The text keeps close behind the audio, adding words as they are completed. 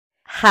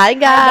Hi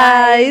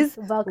guys.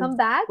 Welcome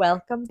back.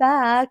 Welcome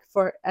back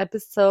for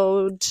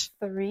episode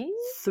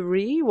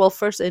 3. Well,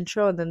 first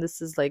intro and then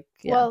this is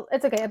Well,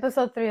 it's okay.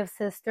 Episode 3 of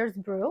Sisters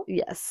Brew.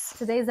 Yes.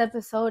 Today's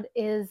episode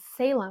is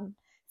Salem.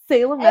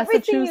 Salem,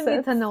 Everything Massachusetts. you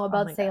need to know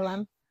about my Salem.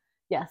 gosh.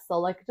 Yes,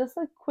 so just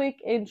a quick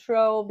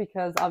intro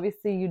because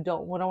obviously we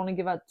don't want to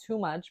give out too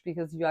much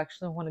because you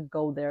actually want to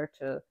go there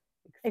to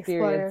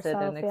experience it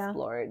and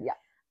explore it. Yeah.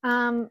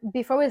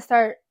 Before we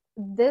start,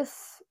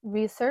 this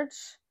research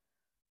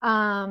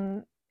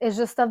is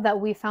just stuff that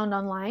we found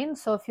online.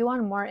 So if you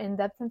want more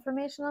in-depth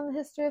information on the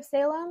history of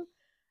Salem,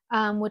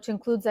 which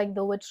includes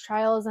the witch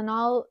trials and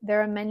all,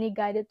 there are many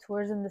guided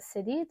tours in the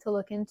city to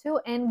look into,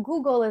 and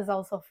Google is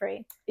also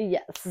free.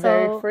 Yes,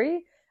 very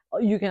free.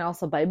 You can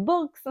also buy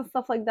books and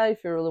stuff like that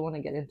if you really want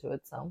to get into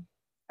it. So, all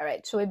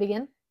right, should we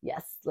begin?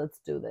 Yes, let's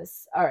do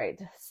this. All right.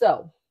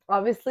 So,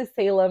 obviously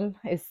Salem,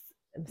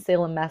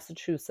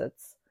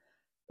 Massachusetts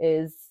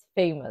is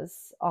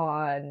famous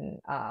on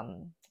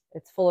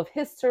it's full of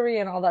history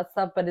and all that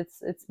stuff, but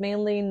it's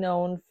mainly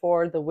known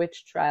for the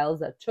witch trials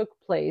that took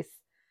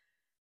place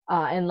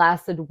and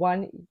lasted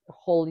one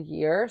whole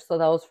year. So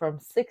that was from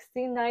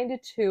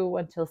 1692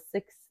 until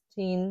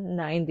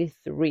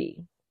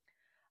 1693.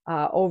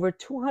 Over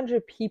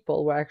 200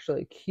 people were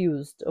actually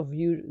accused of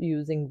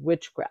using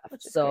witchcraft.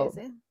 Which is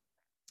crazy.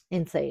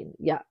 Insane.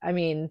 Yeah. I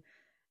mean,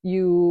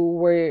 you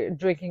were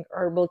drinking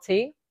herbal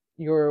tea,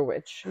 you're a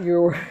witch.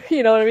 You're,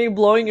 you know what I mean?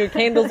 Blowing your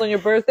candles on your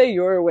birthday,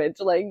 you're a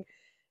witch.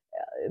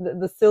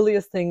 The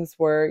silliest things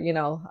were,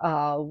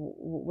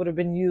 would have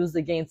been used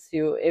against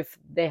you if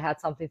they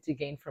had something to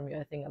gain from you,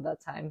 I think, at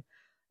that time.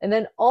 And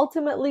then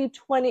ultimately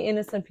 20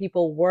 innocent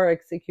people were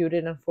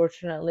executed,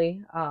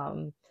 unfortunately.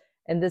 And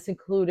this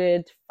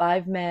included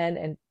 5 men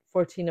and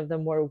 14 of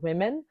them were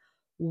women.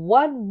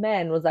 1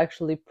 man was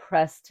actually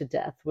pressed to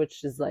death,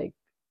 which is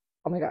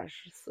oh my gosh,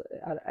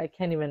 I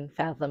can't even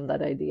fathom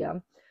that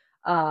idea.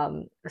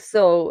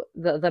 So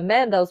the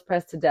man that was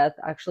pressed to death,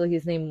 actually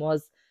his name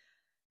was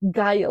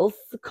Giles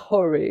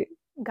Corey.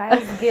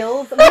 Giles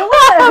Gills. We don't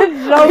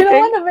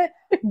want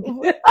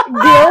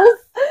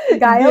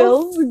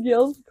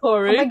Giles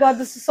Corey. Oh my god,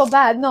 this is so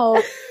bad.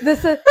 No,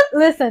 this is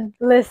listen.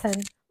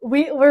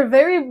 We're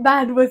very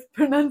bad with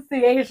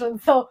pronunciation,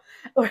 so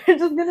we're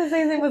just gonna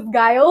say his name was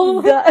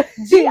Giles.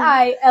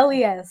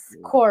 Giles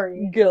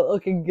Corey.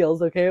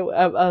 Gills. Okay,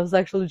 I was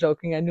actually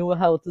joking. I knew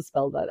how to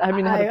spell that. I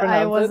mean, how to pronounce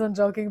it. I wasn't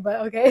joking, but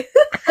okay.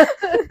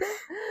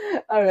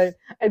 All right,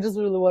 I just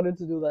really wanted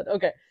to do that.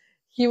 Okay.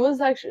 He was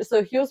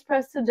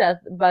pressed to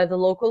death by the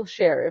local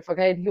sheriff,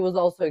 okay? And he was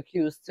also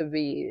accused to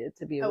be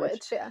a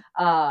witch. Yeah.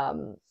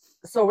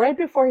 So right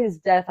before his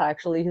death,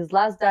 actually, his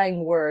last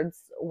dying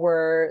words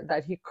were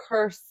that he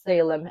cursed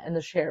Salem and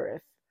the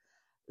sheriff.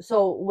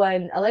 So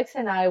when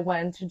Alexia and I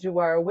went to do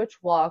our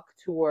witch walk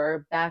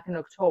tour back in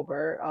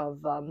October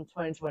of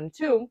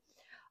 2022,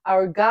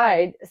 our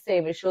guide,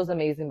 Sammy, she was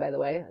amazing, by the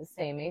way,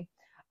 Sammy.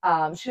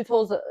 She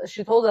told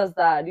us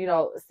that,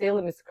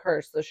 Salem is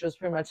cursed. So she was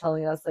pretty much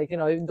telling us,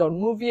 don't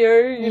move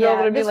here. You know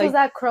what I mean? This was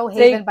at Crow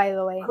Haven, by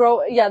the way.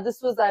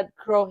 This was at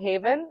Crow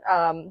Haven.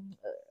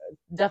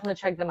 Definitely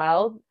check them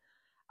out.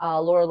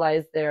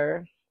 Lorelai's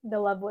there. The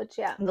Love Witch,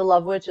 yeah. The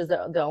Love Witch is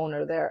the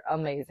owner there.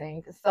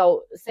 Amazing.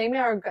 So Sammy,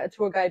 our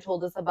tour guide,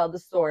 told us about the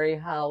story,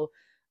 how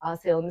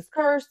Salem is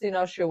cursed.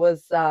 She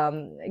was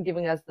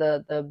giving us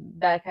the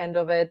back end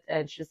of it.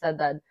 And she said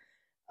that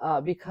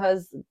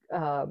because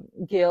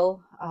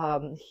Gil,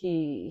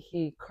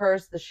 he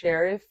cursed the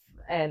sheriff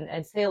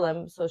and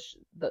Salem, so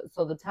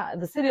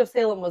the city of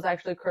Salem was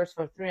actually cursed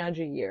for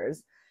 300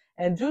 years,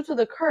 and due to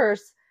the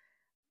curse,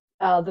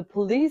 the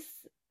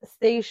police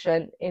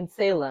station in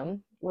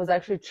Salem was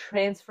actually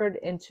transferred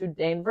into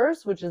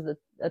Danvers, which is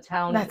a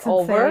town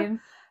over, insane.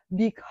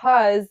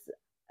 Because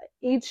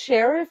each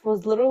sheriff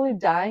was literally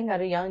dying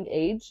at a young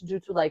age due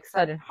to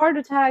sudden heart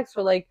attacks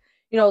or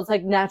it's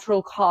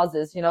natural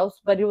causes,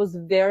 but it was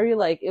very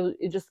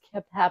it just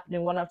kept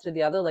happening one after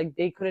the other.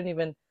 They couldn't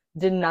even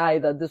deny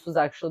that this was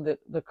actually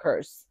the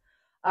curse.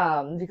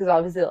 Because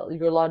obviously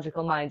your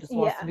logical mind just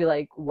wants to be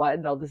what?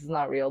 No, this is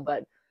not real.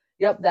 But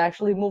yep, they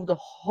actually moved the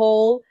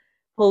whole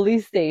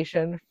police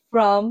station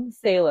from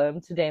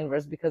Salem to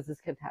Danvers because this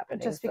kept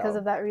happening. Just because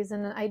of that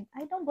reason. And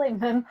I don't blame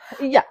them.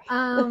 Yeah.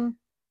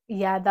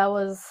 That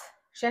was...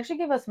 She actually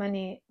gave us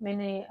many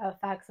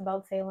facts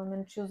about Salem,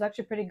 and she was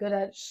actually pretty good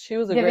at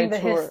giving the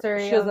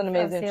history. She was an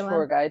amazing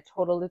tour guide.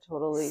 Totally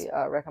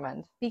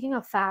recommend. Speaking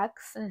of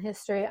facts and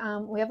history,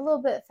 we have a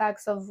little bit of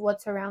facts of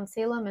what's around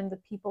Salem and the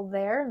people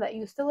there that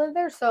used to live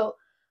there. So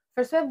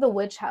first we have the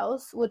witch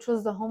house, which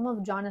was the home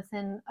of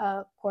Jonathan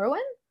Corwin,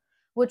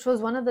 which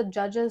was one of the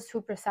judges who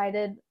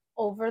presided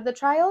over the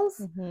trials.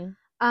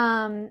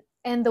 Mm-hmm.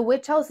 And the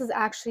witch house is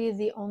actually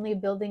the only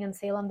building in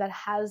Salem that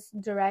has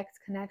direct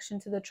connection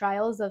to the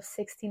trials of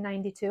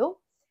 1692.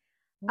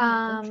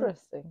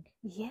 Interesting.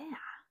 Yeah.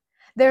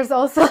 There's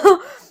also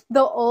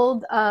the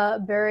old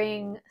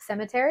burying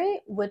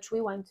cemetery, which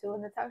we went to,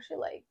 and it's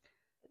actually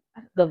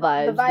the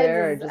vibes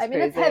there are just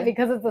crazy. It's heavy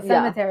because it's a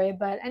cemetery,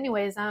 but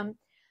anyways,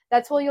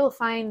 That's where you'll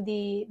find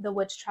the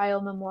Witch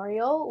Trial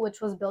Memorial,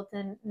 which was built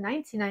in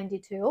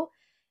 1992.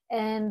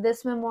 And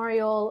this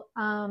memorial,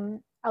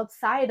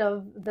 outside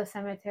of the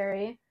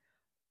cemetery,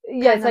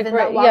 Yeah, it's kind of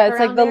like in that it's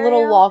like walk-around the little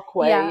area,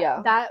 walkway. yeah,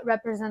 Yeah, that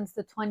represents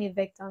the 20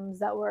 victims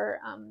that were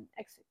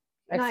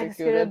not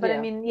executed, but I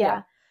Yeah. mean,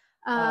 Yeah.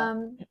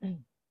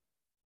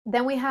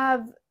 Then we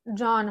have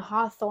John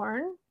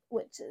Hawthorne,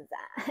 which is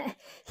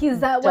he's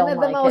one Don't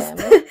of the like most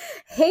him. We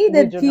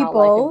hated do not like him,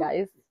 people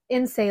guys.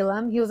 in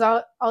Salem. He was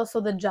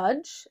also the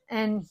judge,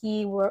 and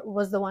he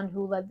was the one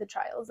who led the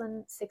trials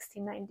in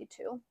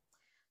 1692.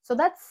 So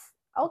that's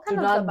all kind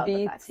Do of not about be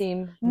the facts.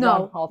 team John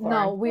No, Hawthorne.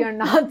 no, we are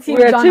not team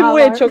We're John team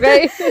Hawthorne. witch,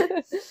 okay?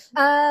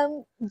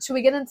 Should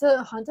we get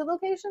into haunted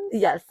locations?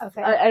 Yes.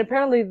 Okay. And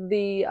apparently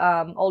the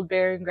old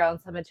burying ground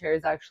cemetery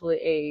is actually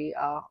a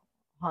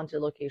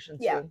haunted location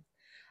too. Yeah.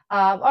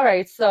 All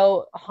right,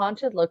 so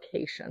haunted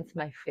locations,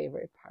 my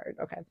favorite part.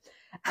 Okay.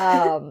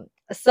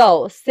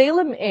 So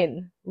Salem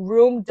Inn,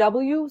 room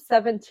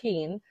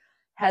W17,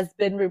 has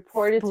been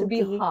reported to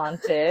be Spooky.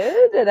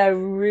 haunted, and I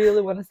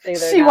really want to stay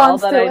there. She now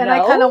wants that to, I and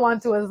know. I kind of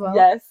want to as well.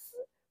 Yes,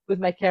 with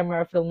my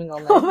camera filming all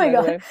night. Oh my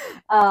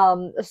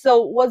God.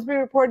 So what's been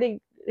reported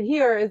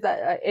here is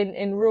that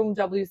in room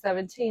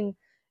W17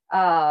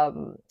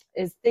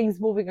 is things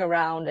moving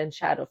around and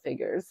shadow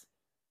figures.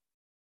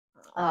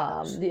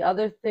 The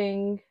other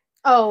thing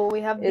we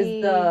have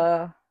is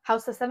the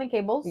House of Seven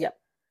Gables. Yep.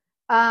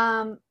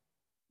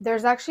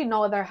 There's actually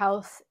no other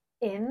house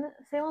in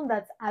Salem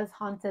that's as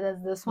haunted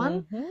as this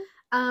one.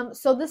 Mm-hmm.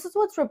 So this is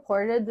what's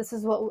reported. This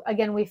is what,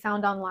 again, we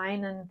found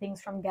online and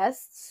things from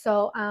guests.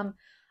 So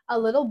a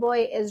little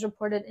boy is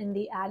reported in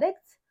the attic.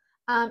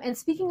 And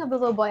speaking of the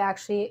little boy,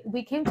 actually,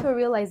 we came to a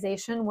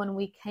realization when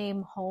we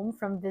came home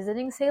from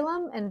visiting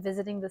Salem and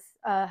visiting this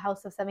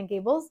House of Seven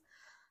Gables.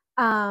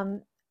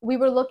 We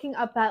were looking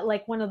up at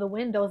like one of the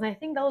windows, and I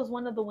think that was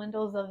one of the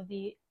windows of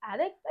the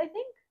attic, I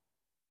think.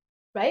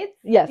 Right?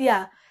 Yes.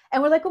 Yeah.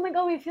 And we're like, oh my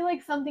God, we feel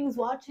like something's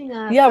watching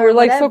us. Yeah, we're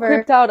like whatever. so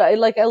creeped out. I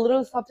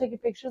literally stopped taking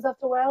pictures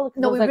after a while.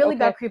 No, we really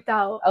got creeped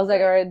out. I was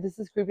like, all right, this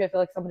is creepy. I feel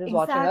like somebody's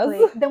watching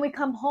us. Then we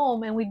come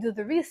home and we do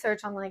the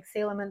research on like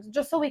Salem, and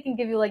just so we can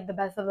give you like the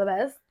best of the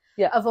best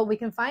of what we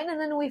can find. And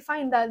then we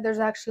find that there's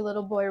actually a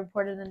little boy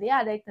reported in the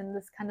attic, and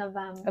this kind of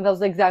and that was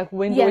the exact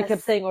window we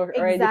kept saying,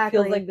 exactly. It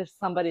feels like there's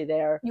somebody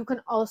there. You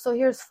can also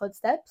hear his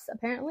footsteps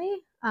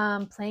apparently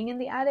playing in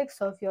the attic.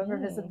 So if you ever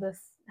visit this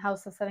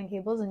House of Seven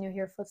Gables and you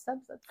hear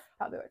footsteps, that's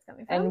probably where it's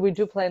coming from. And we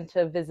do plan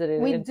to visit it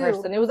in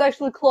person. It was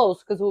actually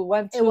close because we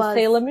went to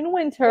Salem in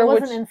winter. It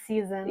wasn't in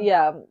season.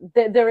 Yeah,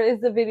 there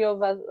is a video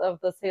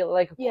of the Salem,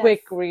 like a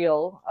quick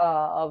reel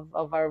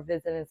of our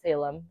visit in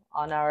Salem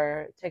on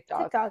our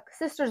TikTok.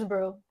 Sisters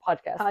Brew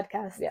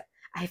podcast. Yeah.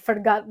 I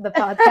forgot the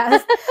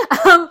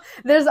podcast.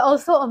 There's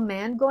also a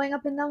man going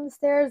up and down the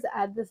stairs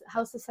at this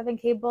House of Seven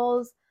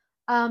Gables.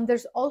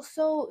 There's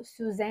also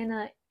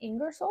Susanna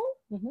Ingersoll.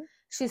 Mm-hmm.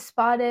 She's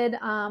spotted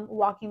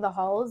walking the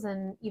halls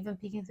and even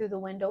peeking through the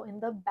window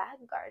in the back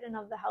garden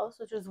of the house,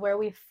 which is where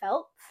we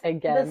felt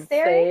the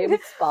staring. Same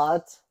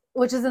spot,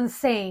 which is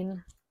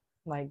insane.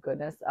 My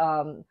goodness.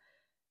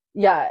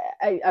 Yeah,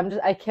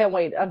 I can't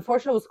wait.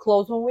 Unfortunately, it was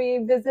closed when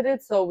we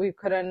visited, so we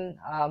couldn't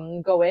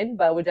go in.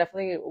 But we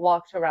definitely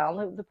walked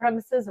around the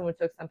premises and we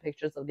took some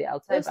pictures of the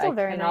outside. It was still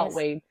very cannot nice.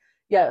 Wait.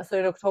 Yeah, so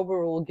in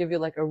October we'll give you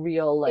like a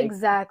real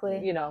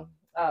exactly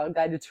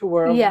guided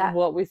tour of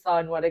what we saw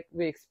and what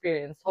we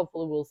experienced.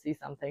 Hopefully we'll see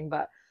something.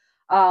 But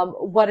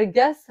what a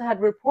guest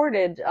had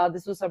reported,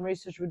 this was some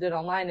research we did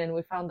online, and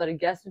we found that a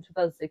guest in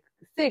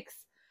 2006,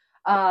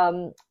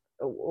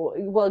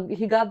 well,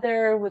 he got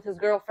there with his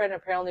girlfriend.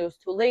 Apparently it was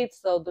too late,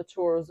 so the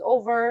tour was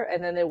over,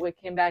 and then we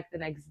came back the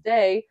next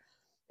day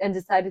and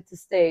decided to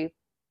stay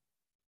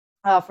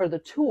for the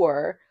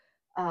tour.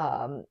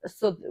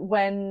 So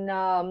when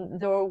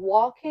they were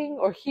walking,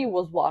 or he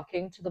was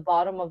walking to the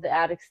bottom of the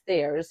attic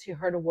stairs, he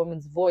heard a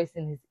woman's voice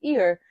in his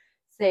ear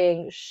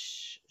saying,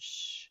 shh,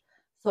 shh.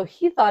 So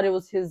he thought it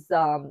was his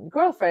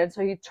girlfriend.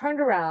 So he turned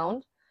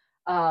around,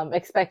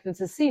 expecting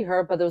to see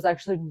her, but there was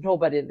actually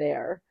nobody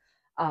there.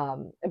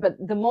 But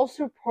the most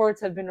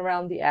reports have been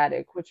around the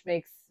attic, which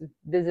makes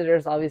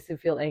visitors obviously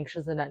feel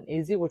anxious and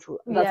uneasy,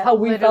 that's how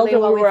we felt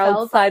when we were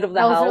outside of the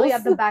house. That was really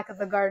at the back of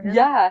the garden.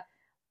 Yeah.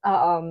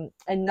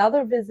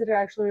 Another visitor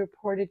actually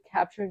reported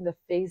capturing the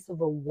face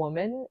of a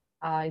woman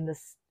in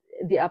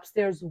the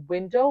upstairs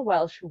window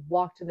while she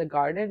walked in the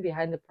garden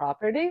behind the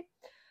property.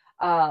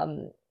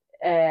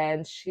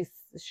 And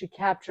she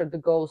captured the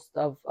ghost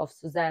of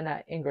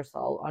Susanna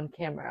Ingersoll on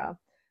camera,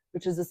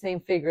 which is the same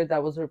figure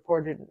that was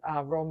reported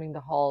roaming the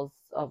halls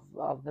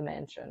of the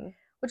mansion.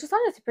 Which is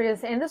honestly pretty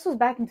insane. And this was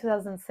back in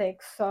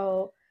 2006,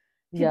 so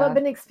people have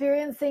been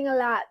experiencing a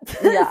lot.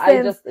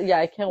 Yeah,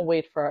 I can't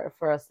wait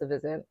for us to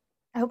visit.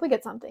 I hope we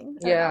get something.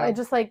 Yeah. I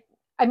just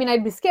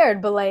I'd be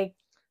scared, but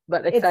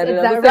excited.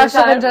 It's that rush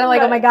of adrenaline,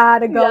 like, oh my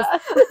God, a ghost.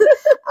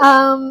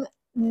 Yeah.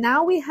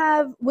 Now we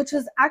have, which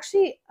is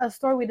actually a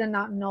store we did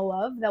not know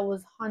of that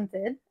was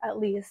haunted, at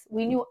least.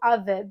 We knew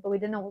of it, but we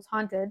didn't know it was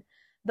haunted.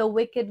 the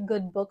Wicked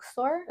Good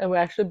Bookstore. And we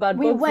actually bought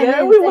We books went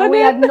there. in We and went we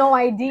in. had no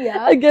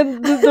idea.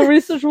 Again, the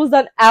research was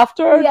done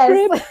after our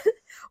trip.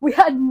 We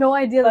had no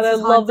idea But this I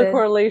is love the haunted.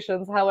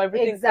 correlations, how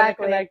everything's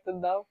Exactly.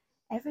 connected, though.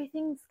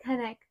 Everything's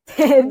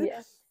connected.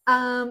 Yes.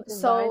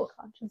 So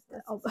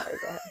consciousness. Oh. Sorry,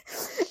 go ahead.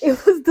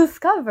 it was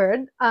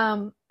discovered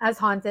as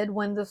haunted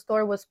when the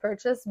store was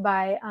purchased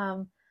by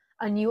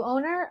a new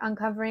owner,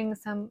 uncovering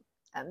some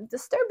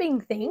disturbing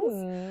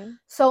things.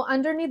 So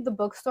underneath the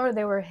bookstore,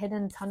 there were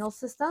hidden tunnel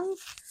systems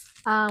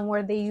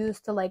where they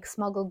used to like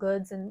smuggle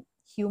goods and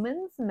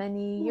humans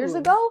many years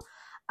ago.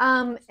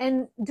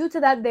 And due to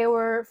that,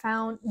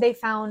 they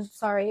found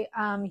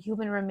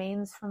human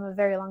remains from a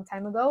very long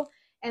time ago.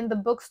 And the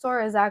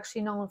bookstore is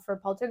actually known for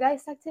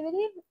poltergeist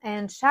activity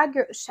and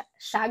shagriel.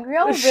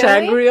 Really?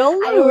 Shagriel?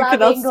 I We love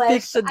cannot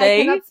English. speak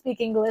today. I cannot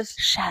speak English.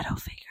 Shadow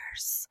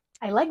figures.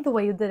 I like the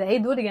way you did it. Hey,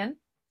 do it again.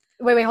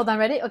 Wait, hold on.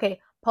 Ready? Okay.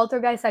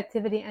 Poltergeist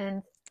activity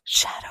and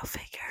shadow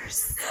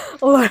figures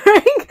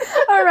lurking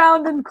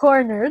around in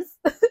corners.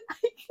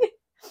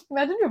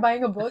 Imagine you're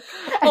buying a book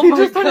and you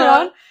just turn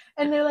around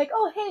and they're like,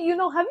 "Oh, hey,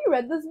 have you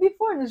read this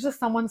before?" And it's just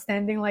someone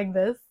standing like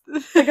this,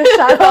 like a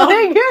shadow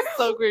figure.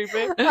 So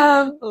creepy.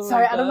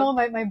 Sorry, I don't know.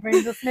 My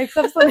brain just makes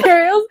up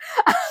scenarios.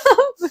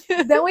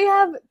 Then we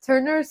have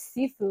Turner's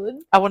Seafood.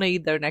 I want to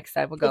eat there next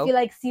time we go. If you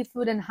like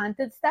seafood and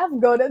haunted stuff,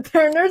 go to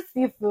Turner's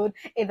Seafood.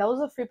 Hey, that was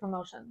a free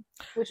promotion.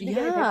 Which oh my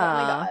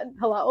god,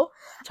 hello.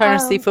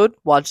 Turner's Seafood.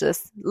 Watch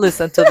this.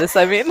 Listen to this.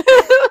 I mean,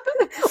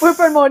 we're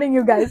promoting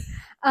you guys.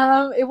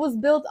 It was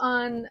built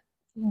on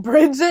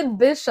Bridget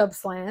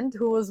Bishop's land,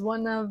 who was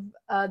one of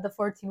the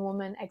 14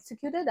 women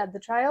executed at the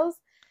trials.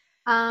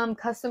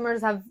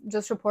 Customers have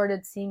just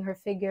reported seeing her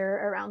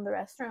figure around the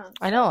restaurant.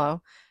 I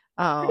know.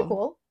 Pretty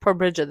cool. Poor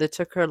Bridget, they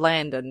took her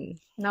land and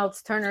now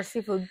it's Turner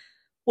Seafood.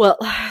 Well,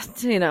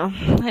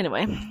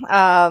 anyway,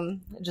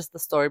 just the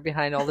story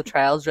behind all the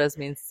trials drives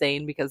me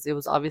insane because it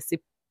was obviously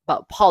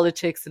about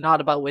politics and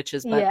not about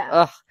witches.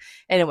 But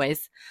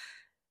anyways.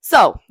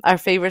 So, our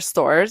favorite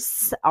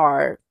stores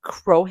are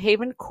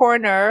Crowhaven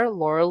Corner.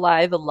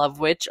 Lorelei, the Love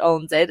Witch,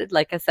 owns it.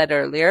 Like I said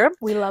earlier.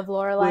 We love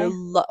Lorelei.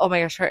 Oh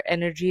my gosh, her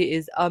energy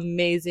is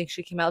amazing.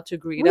 She came out to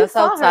greet us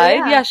outside.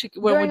 Her,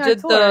 when we did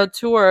the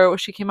tour,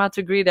 she came out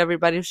to greet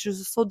everybody. She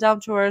was so down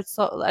to earth.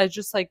 So I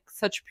just like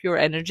such pure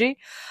energy.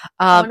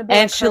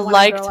 And she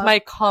liked my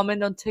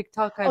comment on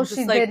TikTok.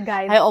 She did,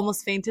 guys. I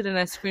almost fainted and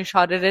I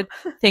screenshotted it.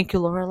 Thank you,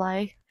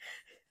 Lorelei.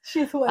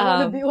 She's who I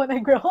want to be when I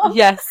grow up.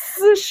 Yes,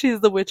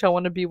 she's the witch I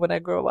want to be when I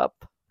grow up.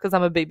 Because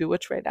I'm a baby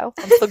witch right now.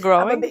 I'm still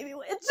growing. I'm a baby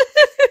witch.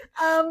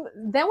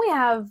 Then we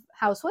have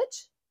House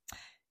Witch.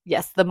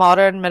 Yes, the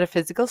modern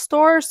metaphysical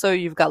store. So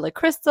you've got like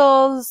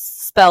crystals,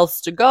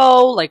 spells to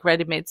go, like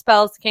ready-made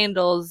spells,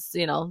 candles,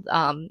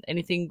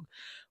 anything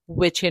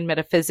witchy and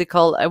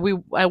metaphysical.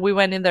 We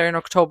went in there in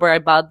October. I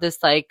bought this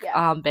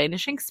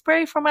banishing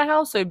spray for my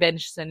house. So it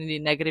banishes any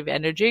negative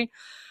energy.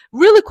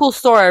 Really cool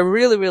store. I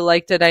really, really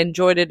liked it. I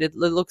enjoyed it. It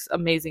looks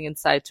amazing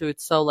inside too.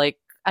 It's so like,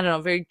 I don't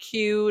know, very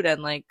cute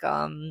and like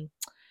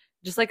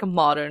just like a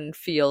modern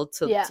feel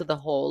to the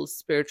whole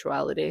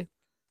spirituality.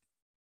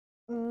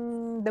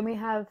 Then we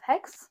have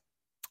Hex.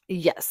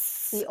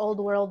 Yes. The Old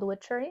World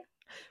Witchery.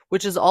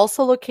 Which is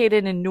also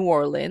located in New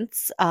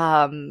Orleans.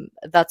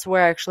 That's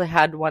where I actually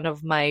had one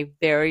of my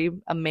very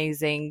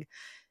amazing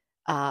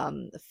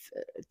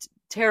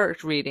tarot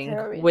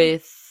reading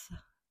with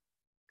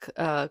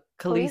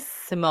Khalees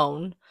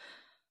Simone.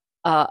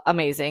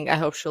 Amazing. I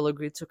hope she'll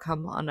agree to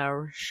come on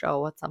our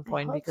show at some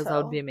point because that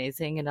would be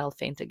amazing, and I'll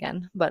faint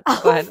again. But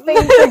go ahead.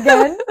 Faint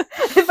again?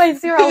 If I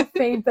see her, I'll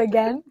faint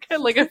again.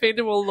 Like I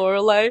fainted with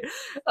Lorelei.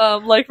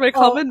 Like my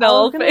comment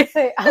now.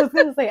 I was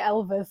gonna say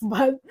Elvis,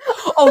 but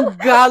oh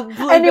God!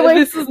 Anyway,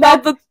 this is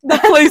not the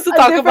place to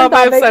talk about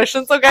my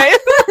obsessions. Okay.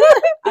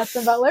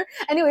 Aston Butler.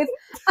 Anyways,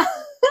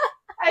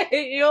 I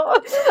hate you.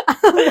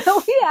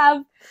 We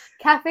have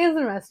cafes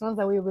and restaurants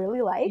that we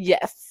really like.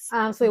 Yes.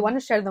 So we want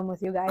to share them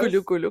with you guys.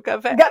 Gulu Gulu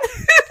Cafe.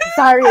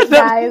 Sorry,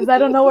 guys. I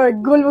don't know where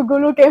Gulu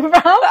Gulu came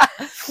from.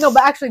 No,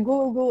 but actually,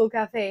 Gulu Gulu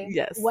Cafe.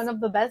 Yes. One of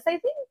the best, I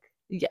think.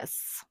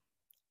 Yes.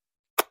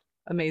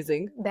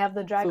 Amazing. They have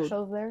the drag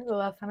shows there. The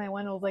last time I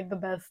went, it was like the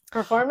best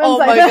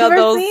performance I've ever God,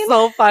 that was seen.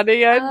 so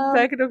funny.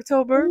 Back in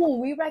October.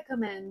 We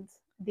recommend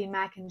the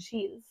mac and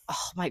cheese.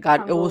 Oh my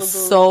God, it was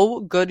so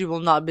good. You will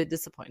not be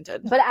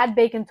disappointed. But add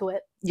bacon to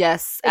it.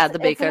 Yes, add the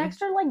bacon.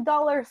 It's an extra $1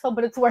 or so,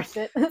 but it's worth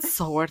it. It's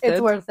so worth it.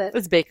 It's worth it.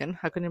 It's bacon.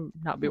 How can it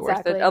not be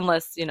worth it?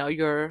 Unless,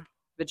 you're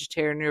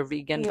vegetarian, you're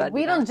vegan. Yeah, but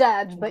we don't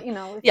judge, but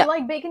if you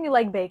like bacon, you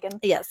like bacon.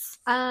 Yes.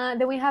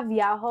 Then we have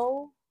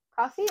Yahoo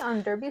Coffee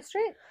on Derby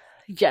Street.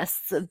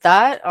 Yes,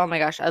 that. Oh my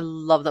gosh, I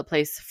love that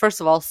place. First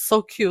of all,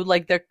 so cute.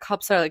 Like their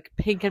cups are like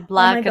pink and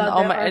black,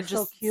 it's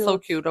just so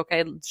cute.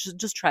 Okay,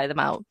 just try them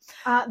out.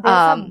 There's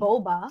a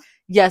boba.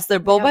 Yes, their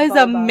boba is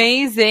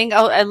amazing.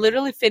 I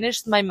literally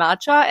finished my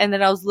matcha, and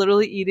then I was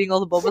literally eating all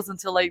the bobas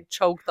until I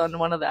choked on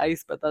one of the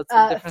ice. But that's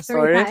a different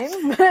story. 3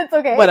 times. It's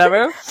okay.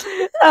 Whatever.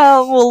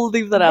 We'll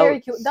leave that out.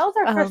 Very cute. That was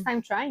our first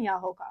time trying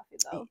Yahoo Coffee,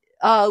 though.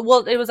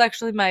 Well, it was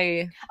actually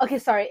my Okay,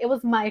 sorry, it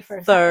was my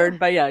first third, time.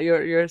 but yeah, your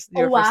Oh, first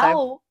time.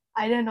 wow.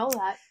 I didn't know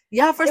that.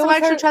 Yeah, first It time I was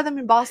actually her- tried them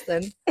in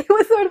Boston. It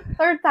was her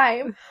third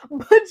time,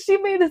 but she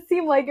made it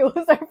seem like it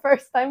was her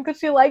first time because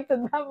she liked it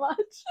that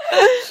much.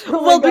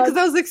 Oh Well, my because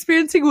God. I was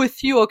experiencing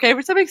with you, okay?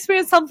 Every time I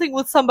experience something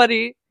with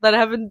somebody that I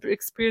haven't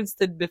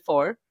experienced it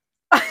before.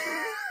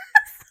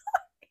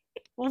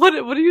 What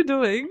are you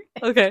doing?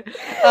 Okay.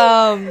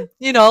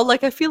 You know,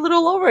 like I feel it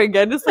all over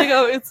again. It's like,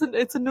 oh, it's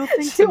a new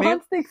thing She to me.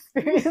 wants to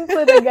experience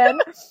it again.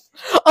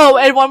 Oh,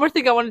 and one more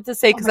thing I wanted to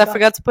say, Oh because my I God.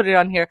 forgot to put it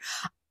on here.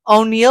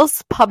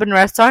 O'Neill's Pub and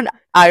Restaurant,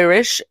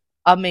 Irish,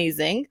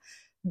 amazing.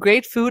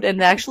 Great food,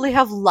 and they actually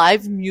have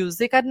live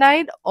music at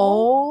night.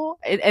 Oh,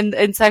 and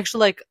it's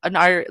actually like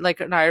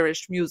an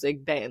Irish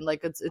music band.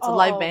 Like it's a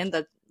live band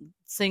that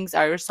sings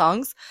Irish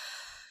songs.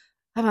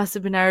 I must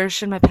have been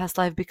Irish in my past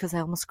life because I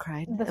almost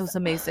cried. It was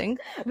amazing.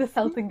 The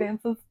Celtic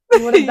dances.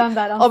 You would have done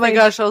that on Oh my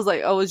stage. gosh,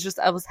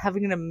 I was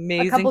having an A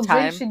amazing couple time.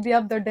 drinks, she'd be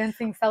up there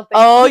dancing Celtic.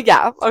 Oh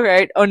yeah, all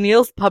right.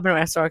 O'Neill's Pub and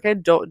Restaurant. Okay,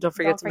 don't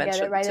forget to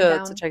mention it. Write it to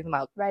down. check them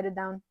out. Write it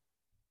down.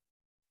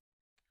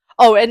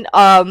 Oh, and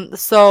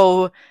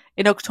so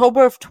in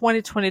October of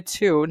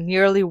 2022,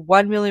 nearly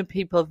 1 million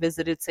people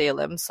visited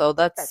Salem. So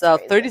that's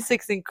crazy.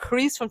 36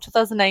 increase from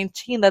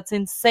 2019. That's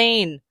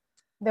insane.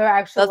 There are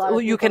actually a lot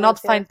of You people cannot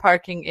this find year.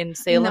 parking in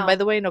Salem, No. by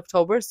the way, in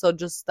October. So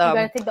just You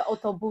gotta take the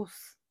autobus.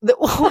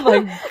 oh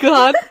my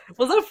God,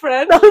 was that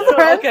French? That was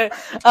French. Okay,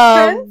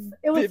 Friends?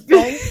 It was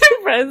French.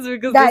 Friends,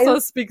 because Guys, this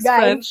one speaks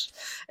guys, French,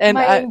 and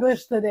My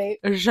English today.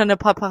 je ne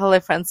pas parler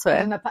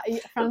français.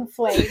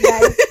 Français,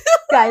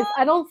 guys,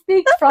 I don't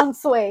speak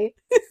Français.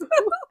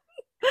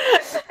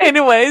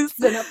 Anyways,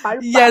 Je ne parle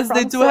pas yes,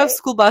 they do français. have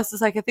school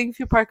buses. Like I think if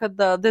you park at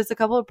there's a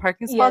couple of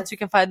parking spots, Yes. you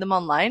can find them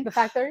online. The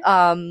factory?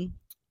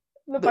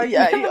 The But parking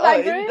yeah, the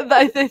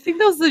factory? I think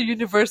that was the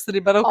university,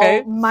 but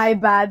okay. Oh, my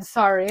bad.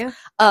 Sorry.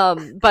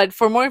 But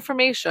for more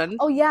information,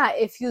 Oh, yeah.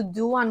 If you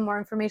do want more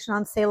information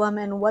on Salem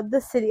and what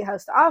the city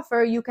has to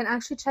offer, you can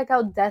actually check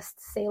out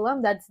Dest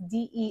Salem. That's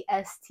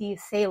DEST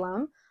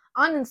Salem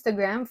on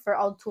Instagram for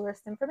all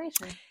tourist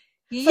information. So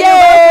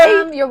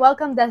yay! You're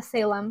welcome, Dest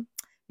Salem.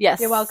 Yes,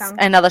 You're welcome.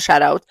 Another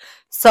shout out.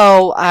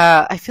 So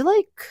I feel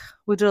like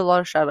we did a lot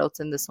of shout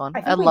outs in this one.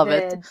 I love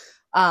it.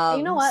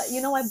 You know what?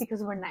 You know what?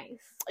 Because we're nice.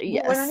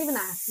 Yes. We're not even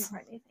asking for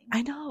anything.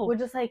 I know. We're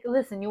just like,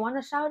 listen, you want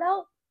a shout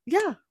out?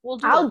 Yeah, we'll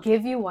do I'll it.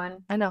 give you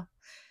one. I know.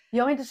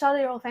 You want me to shout out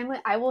your whole family?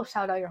 I will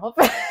shout out your whole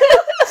family.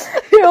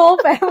 Your whole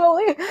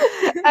family.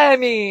 I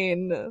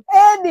mean,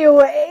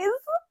 anyways.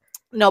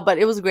 No, but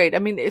it was great. I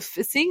mean, if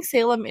seeing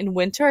Salem in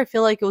winter, I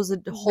feel like it was a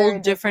whole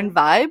different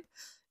vibe.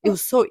 It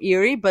was so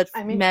eerie, but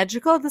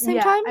magical at the same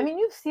time. I mean,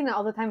 you've seen it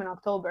all the time in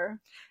October.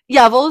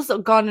 Yeah, I've always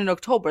gone in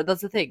October.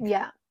 That's the thing.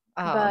 Yeah.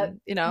 But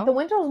you know, the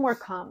winter was more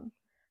calm.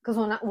 Because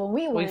when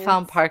we went, we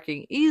found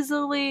parking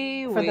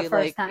easily. For the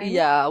first time.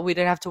 Yeah, we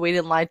didn't have to wait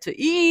in line to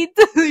eat.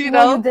 You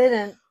No, know, you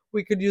didn't.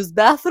 We could use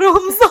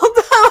bathrooms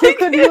sometimes.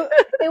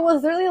 It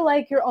was really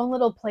like your own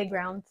little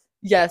playground.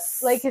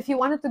 Yes. Like if you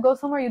wanted to go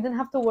somewhere, you didn't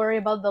have to worry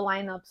about the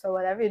lineups or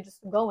whatever. You just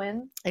go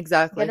in.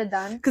 Exactly. Get it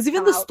done. Because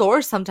even the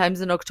stores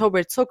sometimes in October,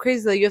 it's so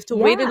crazy that you have to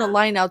wait in a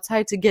line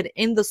outside to get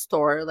in the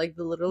store. Like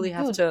they literally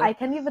have to. I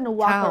can't even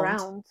walk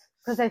around.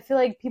 Because I feel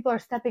like people are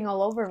stepping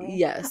all over me.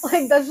 Yes.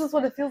 Like, that's just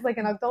what it feels like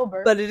in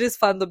October. But it is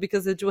fun, though,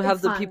 because they do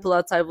have the people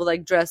outside with,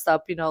 like, dressed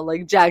up, you know,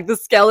 like Jack the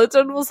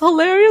Skeleton was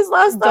hilarious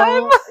last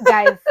time.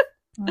 Guys,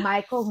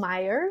 Michael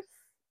Myers.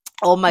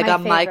 Oh my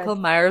God, Michael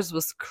Myers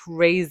was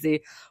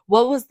crazy.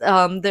 What was,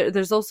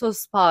 there's also a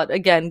spot,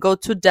 again, go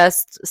to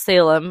Dest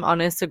Salem on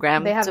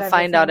Instagram to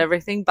find out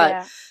everything,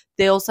 but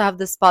they also have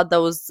this spot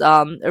that was,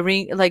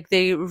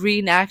 they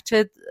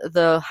reenacted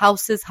the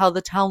houses, how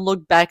the town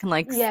looked back in the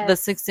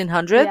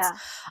 1600s. Yeah.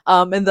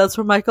 And that's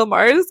where Michael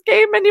Myers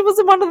came, and he was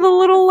in one of the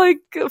little like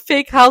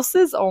fake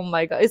houses. Oh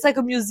my God. It's like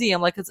a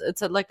museum. Like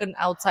it's like an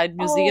outside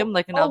museum,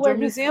 like an outdoor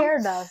museum.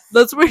 Scared us.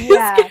 That's where he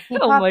scared. He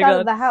popped out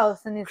of the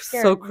house and he's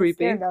scared. So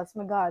creepy. He scared us.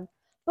 My God.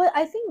 But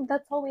I think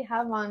that's all we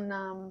have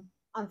on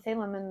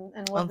Salem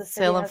and what the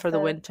city Salem has for the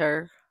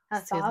winter.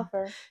 Has to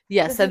offer.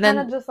 Yes, and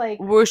then just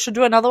we should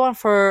do another one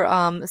for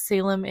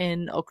Salem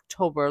in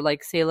October,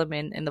 like Salem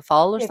in the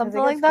fall or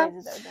something like that.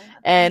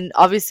 And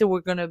obviously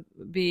we're gonna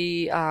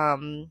be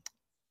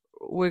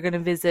we're gonna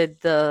visit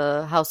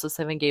the House of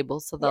Seven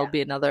Gables, so that'll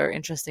be another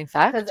interesting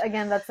fact. Because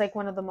again, that's like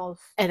one of the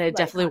most. And I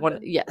definitely want,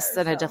 I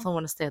definitely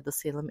want to stay at the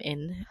Salem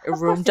Inn,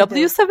 room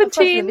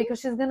W17, because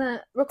she's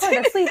gonna record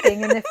us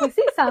sleeping, and if we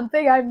see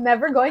something, I'm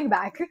never going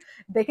back.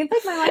 They can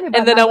take my money back.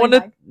 And then I want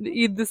to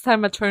eat this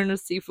time a turn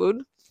of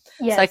seafood.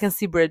 Yes. So I can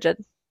see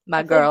Bridget,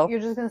 my girl. You're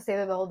just gonna stay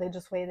there the whole day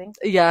just waiting.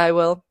 Yeah, I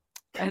will.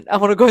 And I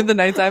want to go in the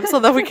nighttime so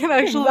that we can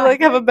actually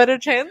like have a better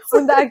chance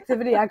when the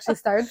activity actually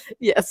starts.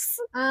 Yes.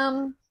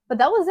 But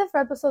that was it for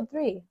episode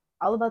 3,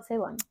 all about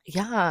Salem.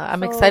 Yeah,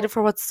 I'm excited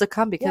for what's to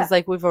come because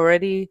like we've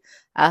already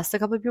asked a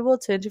couple of people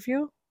to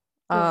interview,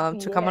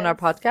 to come on our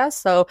podcast.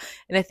 So,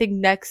 and I think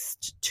in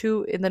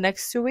the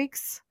next 2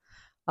 weeks.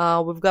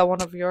 We've got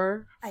one of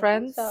your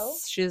friends.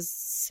 She's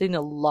seen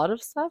a lot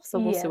of stuff, so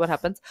we'll see what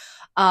happens.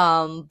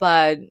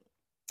 But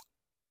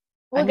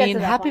We'll I get to mean,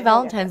 that happy point.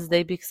 We'll get to that Valentine's Day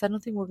point. because I don't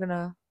think we're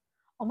gonna.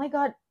 Oh my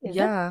God, is it?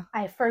 Yeah,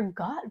 I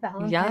forgot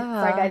Valentine's. yeah.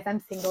 Sorry guys,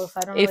 I'm single, so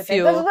I don't If really pay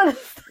attention you, to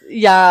this.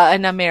 yeah,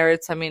 and I'm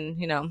married, so I mean,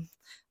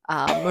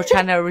 we're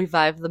trying to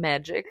revive the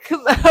magic or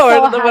So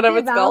whatever happy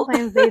it's called.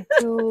 Valentine's Day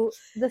to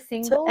the To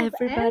singles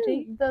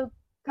everybody. and the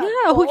Yeah,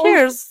 who couples.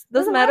 cares?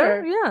 Doesn't Doesn't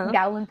matter. matter. Yeah.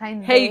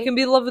 Galentine's Hey, Day. you can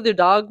be in love with your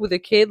dog, with your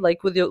kid,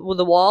 like with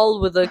the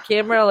wall, with the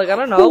camera. Like I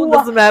don't know, it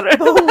doesn't matter.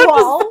 The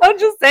wall. I'm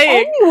just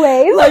saying.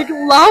 Anyways, Like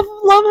love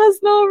has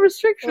no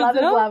restrictions. love you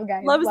is know? love,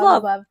 guys. Love is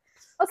love.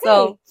 Okay,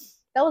 So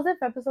that was it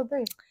for episode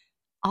 3.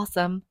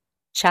 awesome.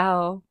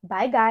 Ciao.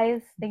 Bye,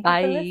 guys. Thank you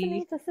Bye. for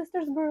listening to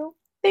Sisters Brew.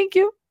 Thank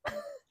you.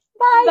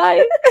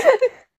 Bye. Bye.